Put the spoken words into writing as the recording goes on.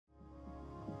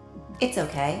It's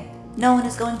okay. No one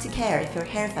is going to care if your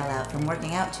hair fell out from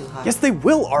working out too hard. Yes, they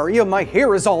will, Arya. My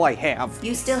hair is all I have.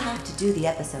 You still have to do the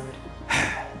episode.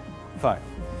 Fine.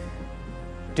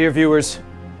 Dear viewers,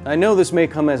 I know this may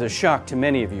come as a shock to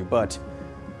many of you, but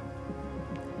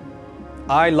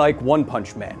I like One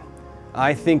Punch Man.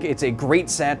 I think it's a great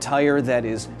satire that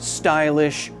is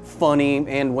stylish, funny,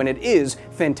 and when it is,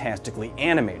 fantastically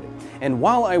animated. And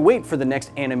while I wait for the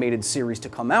next animated series to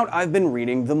come out, I've been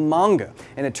reading the manga.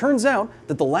 And it turns out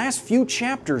that the last few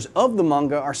chapters of the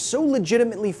manga are so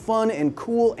legitimately fun and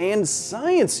cool and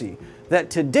sciencey that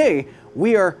today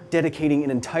we are dedicating an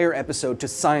entire episode to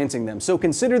sciencing them. So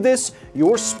consider this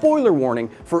your spoiler warning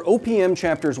for OPM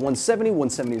chapters 170,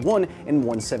 171, and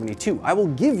 172. I will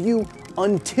give you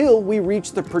until we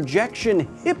reach the projection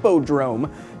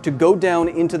hippodrome to go down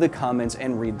into the comments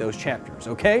and read those chapters,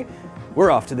 okay?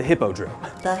 We're off to the hippodrome.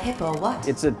 The hippo what?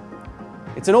 It's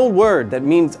an old word that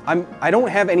means I don't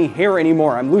have any hair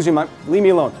anymore. I'm losing my, leave me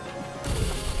alone.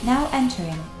 Now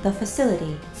entering the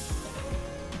facility.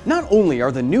 Not only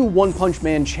are the new One Punch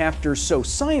Man chapters so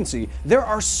sciencey, there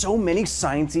are so many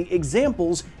sciencey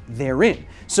examples therein.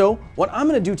 So what I'm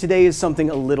gonna do today is something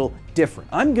a little different.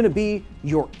 I'm gonna be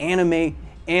your anime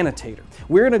annotator.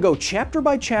 We're gonna go chapter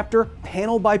by chapter,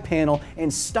 panel by panel,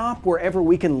 and stop wherever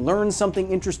we can learn something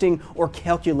interesting or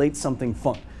calculate something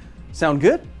fun. Sound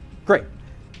good? Great.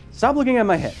 Stop looking at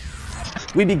my head.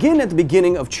 We begin at the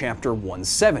beginning of chapter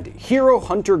 170. Hero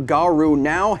Hunter Garou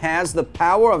now has the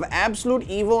power of absolute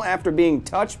evil after being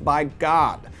touched by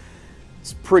God.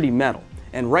 It's pretty metal.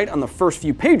 And right on the first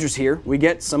few pages here, we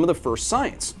get some of the first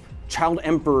science. Child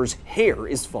Emperor's hair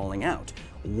is falling out.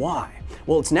 Why?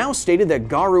 Well, it's now stated that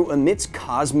Garou emits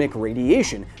cosmic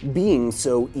radiation, being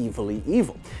so evilly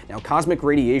evil. Now, cosmic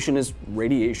radiation is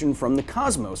radiation from the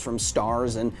cosmos, from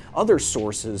stars and other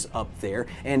sources up there,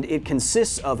 and it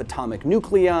consists of atomic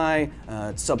nuclei,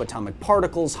 subatomic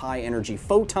particles, high-energy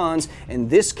photons, and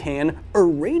this can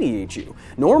irradiate you.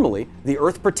 Normally, the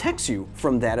Earth protects you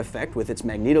from that effect with its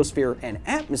magnetosphere and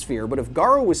atmosphere, but if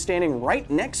Garou was standing right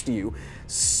next to you,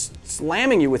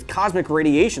 slamming you with cosmic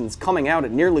radiations coming out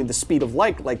at nearly the speed of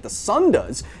light like the sun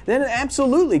does, then it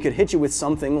absolutely could hit you with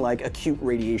something like acute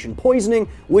radiation poisoning,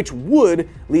 which would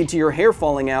lead to your hair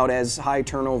falling out as high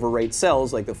turnover rate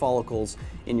cells like the follicles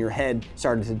in your head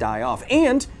started to die off.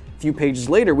 And a few pages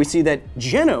later, we see that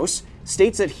Genos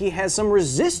states that he has some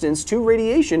resistance to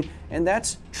radiation, and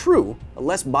that's true. A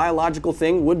less biological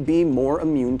thing would be more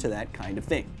immune to that kind of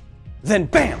thing. Then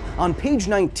bam! On page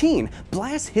 19,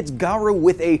 Blast hits Garou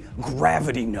with a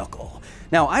gravity knuckle.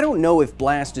 Now, I don't know if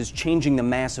Blast is changing the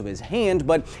mass of his hand,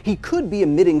 but he could be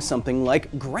emitting something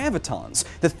like gravitons,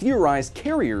 the theorized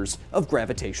carriers of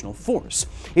gravitational force.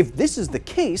 If this is the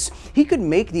case, he could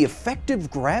make the effective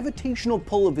gravitational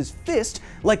pull of his fist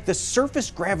like the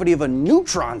surface gravity of a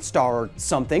neutron star or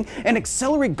something, and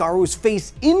accelerate Garou's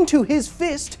face into his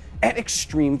fist at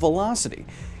extreme velocity.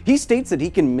 He states that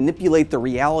he can manipulate the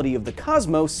reality of the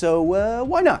cosmos, so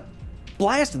why not?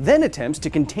 Blast then attempts to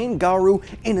contain Garou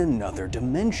in another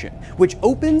dimension, which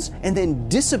opens and then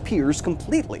disappears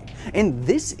completely. And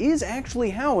this is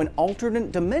actually how an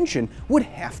alternate dimension would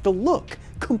have to look,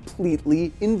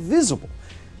 completely invisible.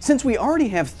 Since we already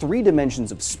have 3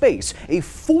 dimensions of space, a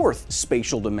 4th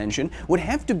spatial dimension would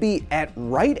have to be at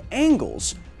right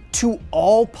angles to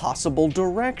all possible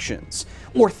directions,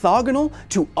 orthogonal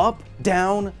to up,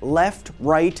 down, left,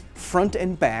 right, front,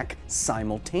 and back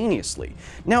simultaneously.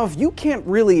 Now, if you can't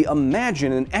really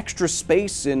imagine an extra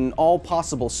space in all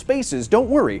possible spaces, don't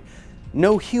worry,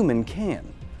 no human can.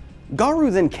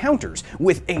 Garou then counters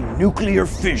with a nuclear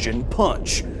fission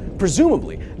punch.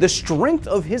 Presumably, the strength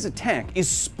of his attack is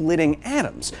splitting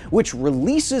atoms, which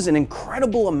releases an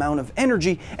incredible amount of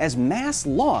energy as mass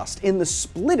lost in the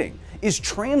splitting is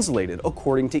translated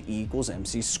according to E equals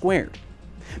mc squared.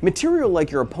 Material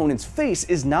like your opponent's face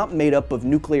is not made up of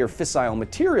nuclear fissile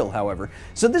material, however,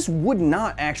 so this would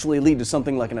not actually lead to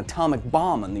something like an atomic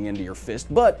bomb on the end of your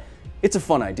fist, but it's a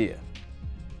fun idea.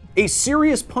 A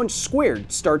Serious Punch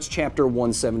Squared starts chapter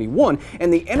 171,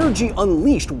 and the energy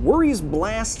unleashed worries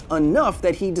Blast enough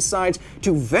that he decides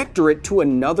to vector it to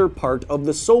another part of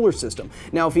the solar system.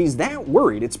 Now, if he's that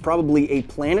worried, it's probably a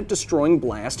planet-destroying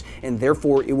blast, and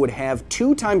therefore it would have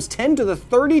 2 × 10 to the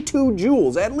 32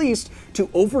 joules, at least, to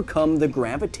overcome the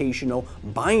gravitational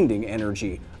binding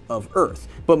energy of Earth.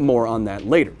 But more on that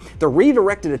later. The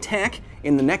redirected attack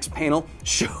in the next panel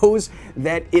shows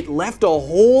that it left a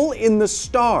hole in the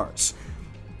stars.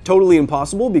 Totally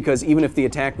impossible, because even if the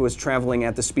attack was traveling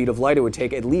at the speed of light, it would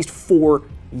take at least 4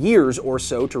 years or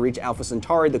so to reach Alpha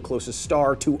Centauri, the closest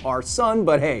star to our sun,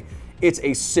 but hey, it's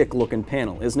a sick looking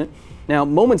panel, isn't it? Now,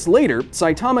 moments later,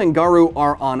 Saitama and Garou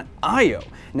are on Io.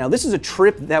 Now, this is a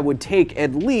trip that would take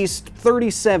at least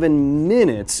 37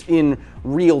 minutes in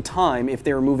real time if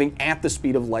they were moving at the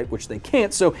speed of light, which they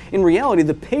can't. So in reality,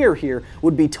 the pair here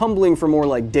would be tumbling for more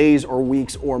like days or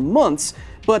weeks or months.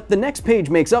 But the next page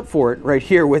makes up for it right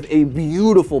here with a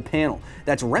beautiful panel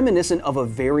that's reminiscent of a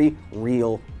very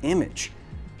real image.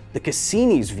 The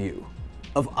Cassini's view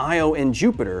of Io and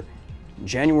Jupiter,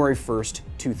 January 1st,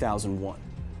 2001.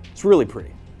 It's really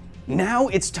pretty. Now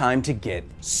it's time to get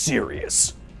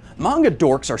serious. Manga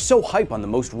dorks are so hype on the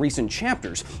most recent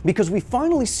chapters because we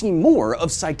finally see more of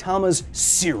Saitama's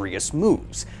serious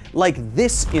moves, like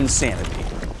this insanity,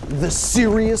 the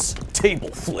serious table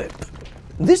flip.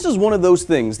 This is one of those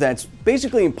things that's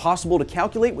basically impossible to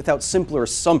calculate without simpler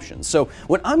assumptions. So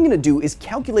what I'm going to do is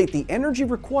calculate the energy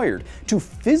required to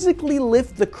physically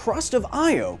lift the crust of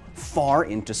Io far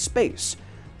into space.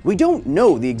 We don't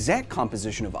know the exact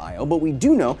composition of Io, but we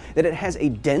do know that it has a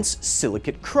dense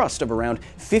silicate crust of around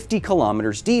 50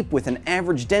 kilometers deep with an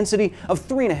average density of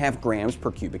 3.5 grams per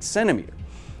cubic centimeter.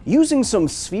 Using some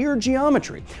sphere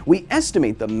geometry, we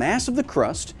estimate the mass of the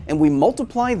crust and we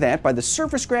multiply that by the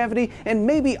surface gravity and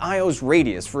maybe Io's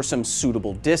radius for some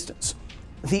suitable distance.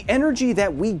 The energy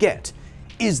that we get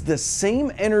is the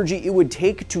same energy it would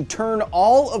take to turn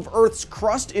all of Earth's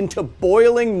crust into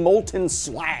boiling molten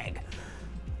slag.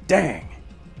 Dang.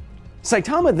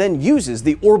 Saitama then uses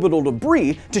the orbital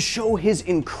debris to show his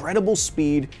incredible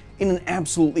speed in an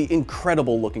absolutely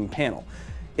incredible looking panel.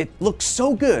 It looks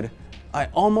so good, I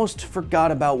almost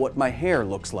forgot about what my hair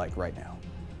looks like right now.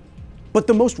 But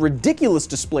the most ridiculous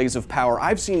displays of power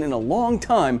I've seen in a long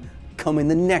time come in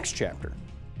the next chapter.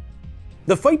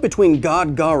 The fight between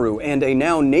God Garou and a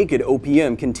now naked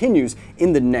OPM continues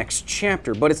in the next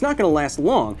chapter, but it's not going to last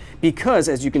long because,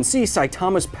 as you can see,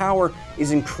 Saitama's power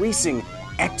is increasing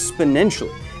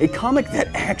exponentially. A comic that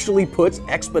actually puts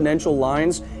exponential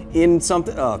lines in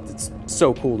something, it's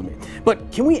so cool to me.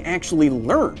 But can we actually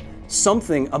learn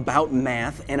something about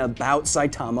math and about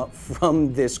Saitama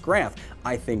from this graph?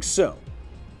 I think so.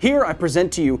 Here I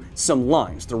present to you some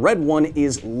lines. The red one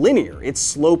is linear. Its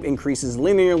slope increases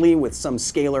linearly with some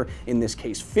scalar, in this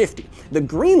case 50. The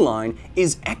green line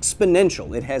is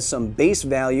exponential. It has some base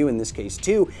value, in this case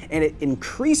 2, and it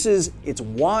increases its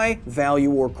y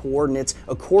value or coordinates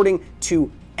according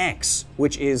to x,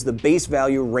 which is the base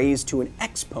value raised to an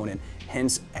exponent,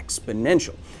 hence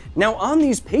exponential. Now on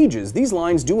these pages, these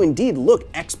lines do indeed look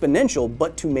exponential,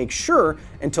 but to make sure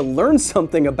and to learn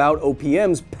something about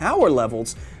OPM's power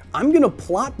levels, I'm going to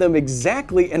plot them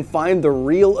exactly and find the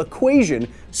real equation,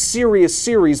 serious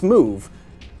series move,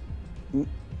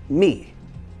 me.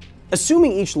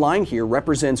 Assuming each line here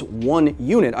represents one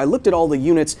unit, I looked at all the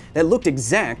units that looked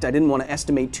exact, I didn't want to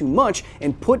estimate too much,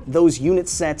 and put those unit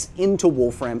sets into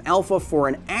Wolfram Alpha for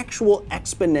an actual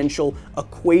exponential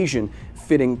equation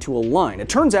fitting to a line. It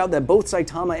turns out that both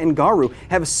Saitama and Garou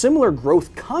have a similar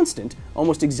growth constant,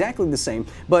 almost exactly the same,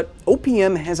 but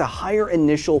OPM has a higher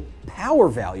initial power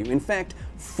value, in fact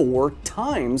 4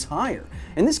 times higher.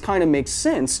 And this kind of makes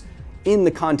sense in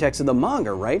the context of the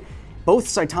manga, right? Both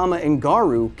Saitama and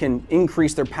Garou can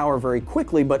increase their power very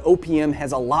quickly, but OPM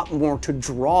has a lot more to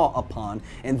draw upon,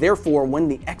 and therefore when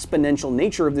the exponential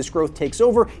nature of this growth takes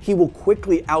over, he will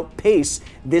quickly outpace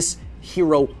this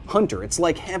hero hunter. It's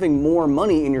like having more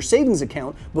money in your savings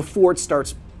account before it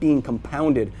starts being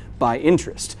compounded by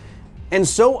interest. And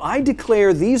so I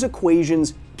declare these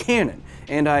equations canon,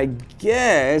 and I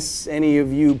guess any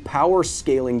of you power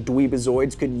scaling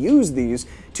dweebazoids could use these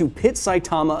to pit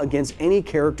Saitama against any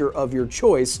character of your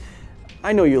choice.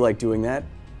 I know you like doing that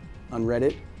on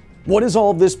Reddit. What is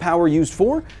all of this power used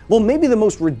for? Well, maybe the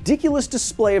most ridiculous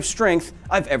display of strength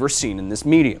I've ever seen in this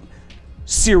medium.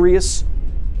 Serious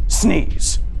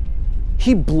sneeze.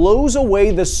 He blows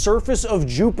away the surface of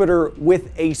Jupiter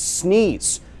with a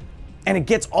sneeze, and it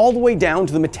gets all the way down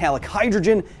to the metallic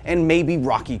hydrogen and maybe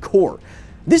rocky core.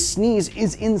 This sneeze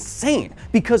is insane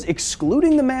because,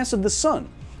 excluding the mass of the sun,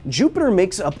 Jupiter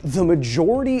makes up the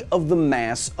majority of the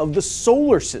mass of the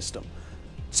solar system.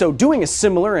 So doing a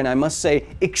similar, and I must say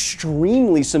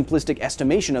extremely simplistic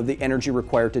estimation of the energy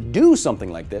required to do something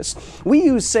like this, we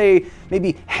use, say,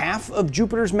 maybe half of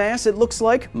Jupiter's mass, it looks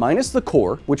like, minus the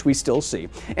core, which we still see,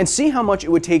 and see how much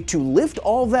it would take to lift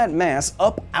all that mass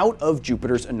up out of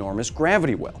Jupiter's enormous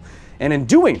gravity well. And in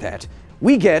doing that,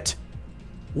 we get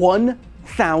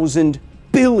 1,000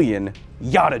 billion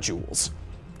yotta-joules.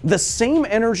 The same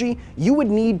energy you would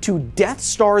need to Death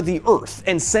Star the Earth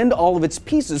and send all of its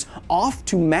pieces off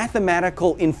to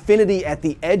mathematical infinity at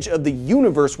the edge of the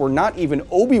universe where not even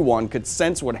Obi-Wan could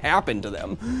sense what happened to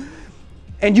them.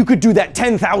 And you could do that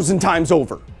 10,000 times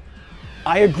over.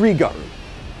 I agree, Garou.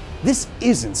 This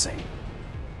is insane.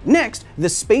 Next, the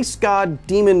space god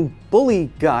demon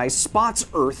bully guy spots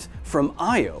Earth from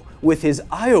Io with his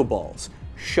Io balls.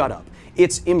 Shut up.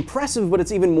 It's impressive, but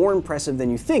it's even more impressive than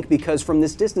you think, because from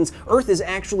this distance, Earth is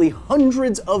actually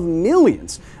hundreds of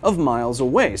millions of miles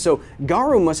away. So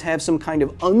Garou must have some kind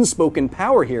of unspoken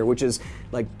power here, which is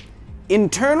like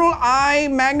internal eye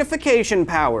magnification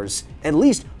powers, at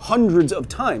least hundreds of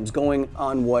times, going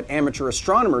on what amateur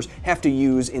astronomers have to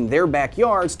use in their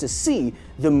backyards to see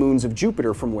the moons of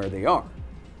Jupiter from where they are.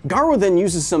 Garou then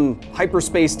uses some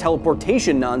hyperspace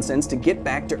teleportation nonsense to get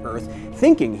back to Earth,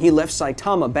 thinking he left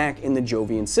Saitama back in the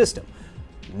Jovian system.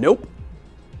 Nope.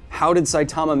 How did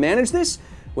Saitama manage this?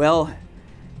 Well,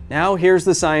 now here's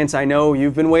the science I know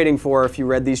you've been waiting for if you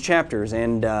read these chapters,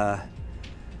 and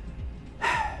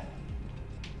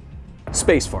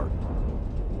space fart.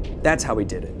 That's how he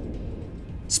did it.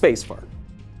 Space fart.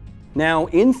 Now,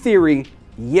 in theory,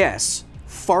 yes,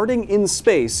 farting in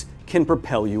space can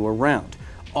propel you around.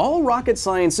 All rocket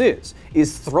science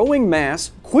is throwing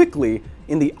mass quickly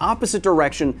in the opposite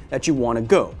direction that you want to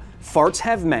go. Farts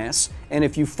have mass, and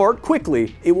if you fart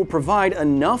quickly, it will provide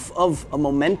enough of a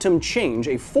momentum change,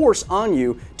 a force on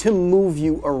you, to move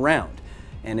you around.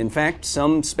 And in fact,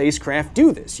 some spacecraft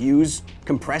do this, use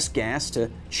compressed gas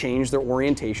to change their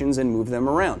orientations and move them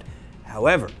around.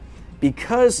 However,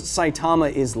 because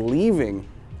Saitama is leaving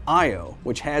Io,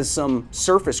 which has some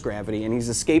surface gravity, and he's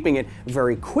escaping it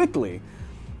very quickly,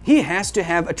 he has to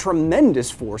have a tremendous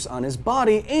force on his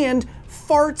body, and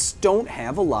farts don't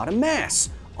have a lot of mass.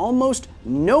 Almost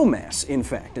no mass, in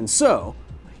fact. And so,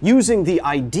 using the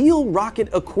ideal rocket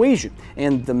equation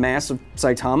and the mass of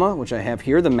Saitama, which I have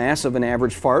here, the mass of an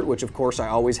average fart, which of course I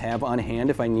always have on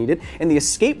hand if I need it, and the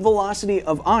escape velocity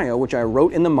of Io, which I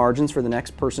wrote in the margins for the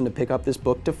next person to pick up this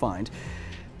book to find,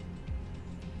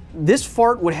 this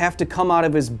fart would have to come out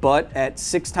of his butt at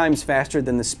 6 times faster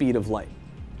than the speed of light.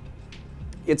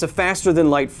 It's a faster than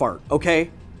light fart,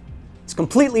 okay? It's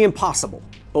completely impossible.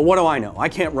 But what do I know? I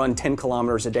can't run 10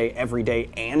 kilometers a day every day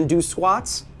and do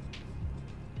squats.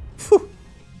 Phew.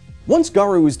 Once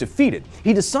Garou is defeated,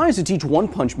 he decides to teach One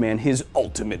Punch Man his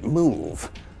ultimate move.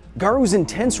 Garou's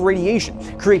intense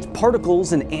radiation creates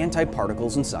particles and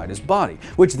antiparticles inside his body,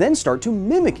 which then start to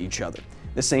mimic each other.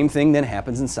 The same thing then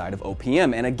happens inside of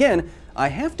OPM, and again, I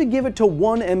have to give it to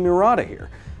One and Murata here.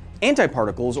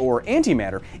 Antiparticles, or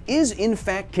antimatter, is in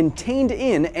fact contained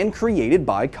in and created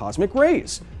by cosmic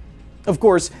rays. Of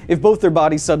course, if both their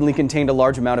bodies suddenly contained a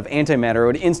large amount of antimatter, it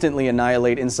would instantly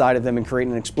annihilate inside of them and create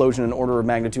an explosion an order of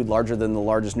magnitude larger than the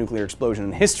largest nuclear explosion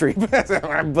in history.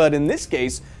 But in this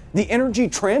case, the energy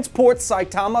transports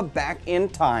Saitama back in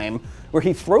time, where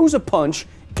he throws a punch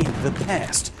in the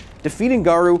past, defeating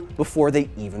Garou before they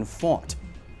even fought.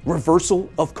 Reversal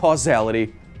of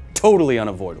causality, totally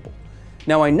unavoidable.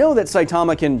 Now, I know that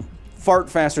Saitama can fart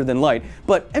faster than light,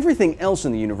 but everything else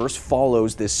in the universe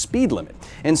follows this speed limit,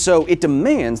 and so it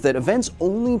demands that events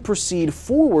only proceed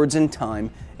forwards in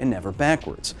time and never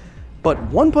backwards. But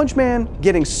One Punch Man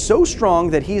getting so strong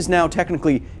that he's now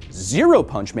technically Zero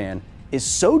Punch Man is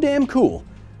so damn cool,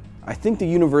 I think the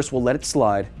universe will let it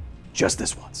slide just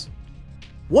this once.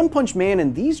 One Punch Man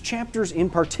and these chapters in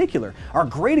particular are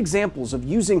great examples of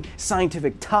using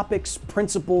scientific topics,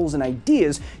 principles, and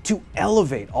ideas to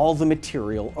elevate all the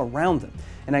material around them.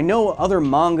 And I know other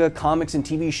manga, comics, and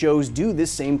TV shows do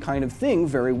this same kind of thing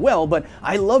very well, but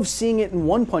I love seeing it in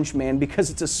One Punch Man because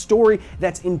it's a story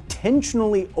that's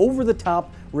intentionally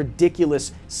over-the-top,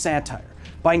 ridiculous satire.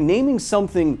 By naming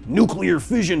something Nuclear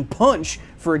Fission Punch,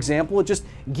 for example, it just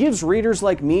gives readers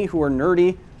like me who are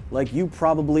nerdy, like you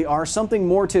probably are, something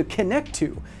more to connect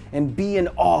to and be in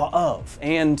awe of.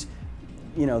 And,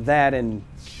 you know, that and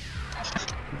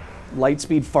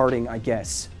lightspeed farting, I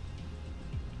guess.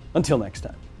 Until next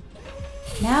time.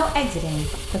 Now exiting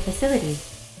the facility.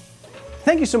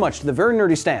 Thank you so much to the very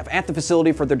nerdy staff at the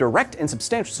facility for their direct and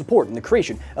substantial support in the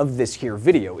creation of this here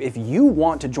video. If you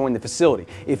want to join the facility,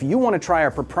 if you want to try our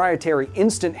proprietary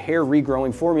instant hair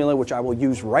regrowing formula, which I will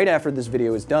use right after this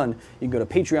video is done, you can go to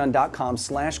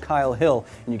patreon.com/KyleHill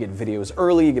and you get videos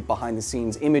early, you get behind the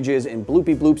scenes images and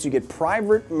bloopy bloops, you get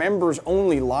private members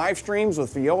only live streams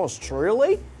with yours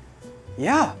truly.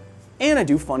 Yeah, and I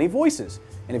do funny voices.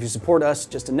 And if you support us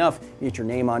just enough, you get your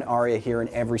name on Aria here in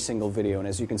every single video. And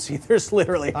as you can see, there's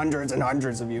literally hundreds and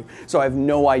hundreds of you. So I have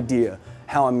no idea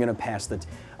how I'm gonna pass that.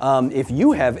 If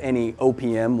you have any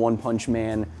OPM, One Punch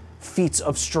Man, feats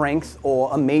of strength or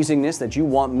amazingness that you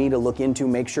want me to look into,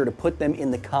 make sure to put them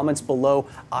in the comments below.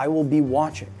 I will be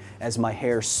watching as my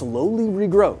hair slowly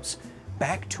regrows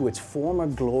back to its former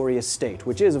glorious state,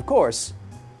 which is, of course,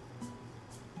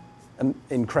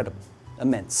 incredible.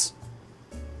 immense.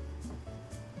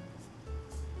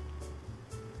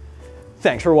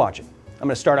 Thanks for watching. I'm going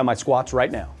to start on my squats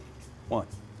right now. 1,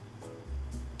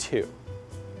 2,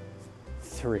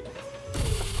 3.